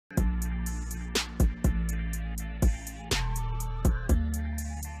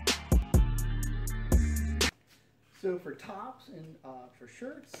So for tops and for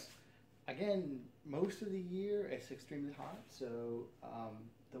shirts, again, most of the year it's extremely hot. So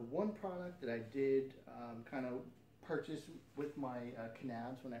the one product that I did kind of purchase with my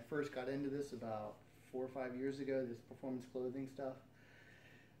Knabs when I first got into this about 4 or 5 years ago, this performance clothing stuff.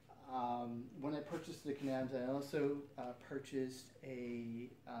 When I purchased the Knabs, I also purchased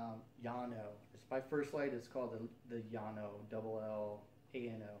a Llano. It's by FirstLite. It's called the Llano,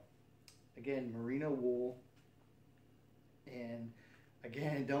 L-L-A-N-O. Again, merino wool. And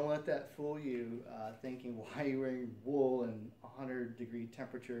again, don't let that fool you, thinking why are you wearing wool in 100-degree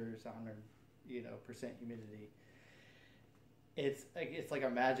temperatures, 100% humidity. It's like a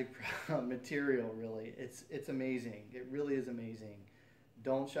magic material, really. It's amazing. It really is amazing.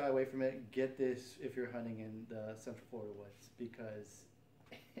 Don't shy away from it. Get this if you're hunting in the Central Florida woods, because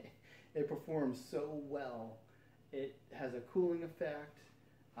it performs so well. It has a cooling effect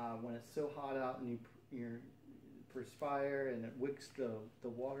when it's so hot out and you perspire, and it wicks the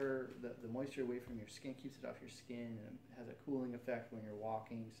water, the moisture away from your skin, keeps it off your skin, and it has a cooling effect when you're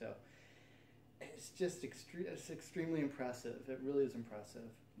walking. So it's just it's extremely impressive. It really is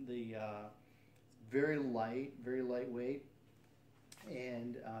impressive. It's very light, very lightweight,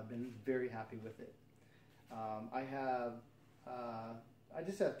 and I've been very happy with it. I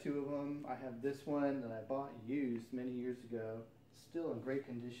just have 2 of them. I have this one that I bought used many years ago, still in great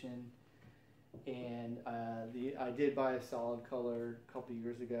condition. And I did buy a solid color a couple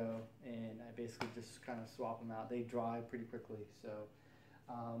years ago, and I basically just kind of swap them out. They dry pretty quickly. So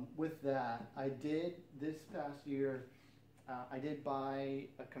with that, I did this past year, I did buy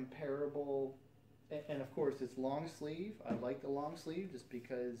a comparable, and of course it's long sleeve. I like the long sleeve just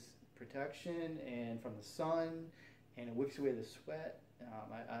because protection and from the sun, and it wicks away the sweat.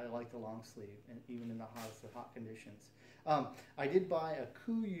 I like the long sleeve, and even in the hottest of hot conditions. I did buy a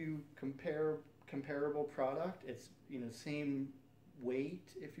KUIU comparable product. It's same weight,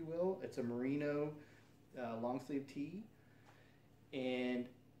 if you will. It's a merino long sleeve tee, and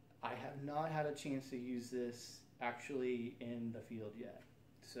I have not had a chance to use this actually in the field yet.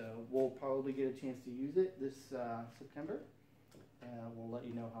 So we'll probably get a chance to use it this September, and we'll let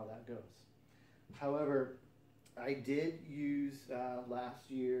you know how that goes. However, I did use last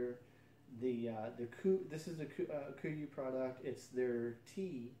year this is a KUIU product. It's their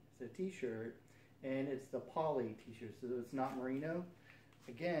tee. It's a t-shirt, and it's the poly t-shirt, so it's not merino.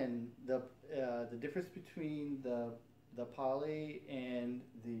 Again, the difference between the poly and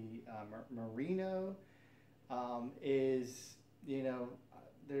the merino is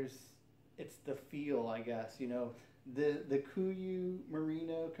it's the feel, I guess. The KUIU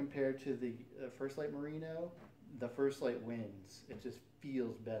merino compared to the FirstLite merino, the FirstLite wins. It just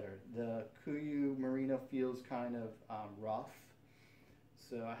feels better. The KUIU merino feels kind of rough,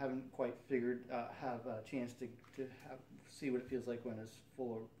 so I haven't quite have a chance to see what it feels like when it's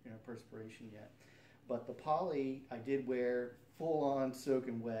full of perspiration yet. But the poly I did wear full on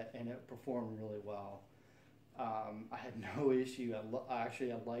soaking wet, and it performed really well. I had no issue. I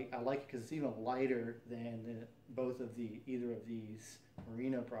like it because it's even lighter than either of these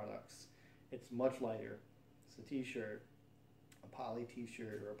merino products. It's much lighter. It's a t-shirt, a poly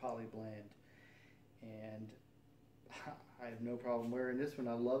t-shirt or a poly blend, and I have no problem wearing this one.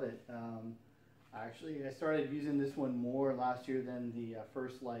 I love it. I started using this one more last year than the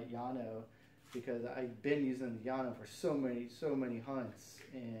FirstLite Llano, because I've been using the Llano for so many hunts,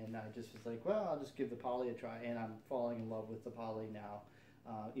 and I just was like, well, I'll just give the poly a try, and I'm falling in love with the poly now,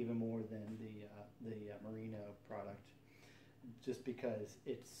 even more than the merino product, just because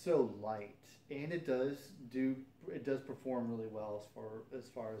it's so light, and it does perform really well as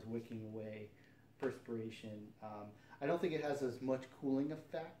far as wicking away perspiration. I don't think it has as much cooling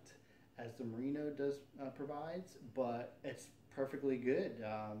effect as the merino provides, but it's perfectly good.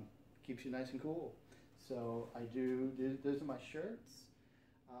 Keeps you nice and cool. So those are my shirts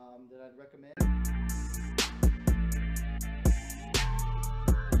that I'd recommend.